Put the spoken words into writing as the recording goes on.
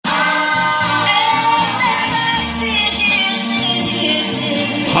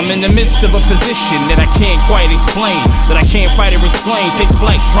I'm in the midst of a position that I can't quite explain, that I can't fight or explain. Take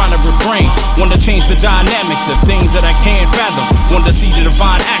flight, trying to refrain. Want to change the dynamics of things that I can't fathom. Want to see the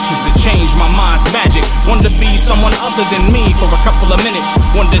divine actions to change my mind's magic. Want to be someone other than me for a couple of minutes.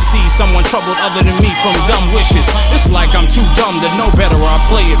 Want to see someone troubled other than me from dumb wishes. It's like I'm too dumb to know better or I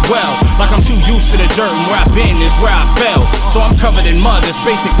play it well. Like I'm too used to the dirt and where I've been is where I fell. So I'm covered in mud, it's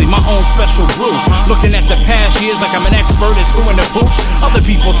basically my own special brew. Looking at the past years like I'm an expert at screwing the pooch. Other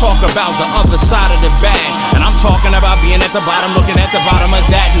people talk about the other side of the bag, and I'm talking about being at the bottom, looking at the bottom of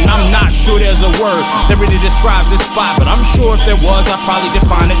that. And I'm not sure there's a word that really describes this spot, but I'm sure if there was, I'd probably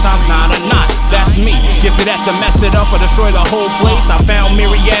define it times 9 or not. That's me, gifted at to mess it up or destroy the whole place. I found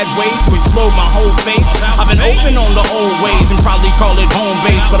myriad ways to explode my whole face. I've been open on the old ways and probably call it home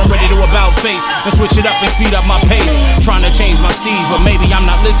base, but I'm ready to about face and switch it up and speed up my pace. Trying to change my steed, but maybe I'm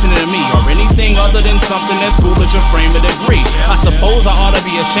not listening to me or anything other than something that's foolish or frame of degree. I suppose I ought to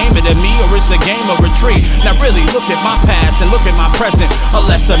be ashamed of me, or it's a game of retreat. Now really look at my past and look at my present. A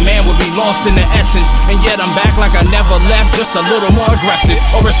lesser man would be lost in the essence, and yet I'm back like I never left, just a little more aggressive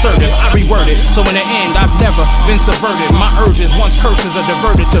or assertive. I reword it, so in the end I've never been subverted. My urges, once curses, are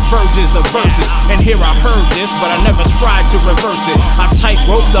diverted to verges of verses. And here I heard this, but I never tried to reverse it. I've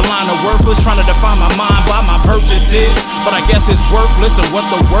tightrope the line of worthless, trying to define my mind by my purchases. But I guess it's worthless and what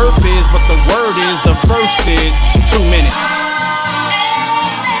the worth is, but the word is, the first is 2 minutes.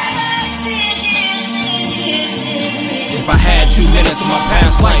 If I had 2 minutes of my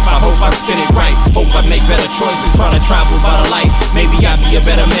past life, I hope I'd spin it right. Hope I'd make better choices, try to travel by the light. Maybe I'd be a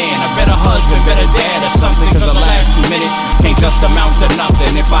better man, a better husband, better dad or something. Cause the last 2 minutes can't just amount to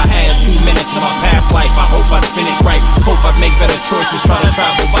nothing. If I had 2 minutes of my past life, I hope I'd spin it right. Hope I'd make better choices, try to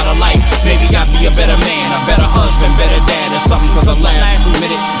travel by the light. Maybe I'd be a better man, a better husband, better dad or something. Cause the last 2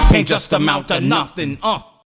 minutes can't just amount to nothing.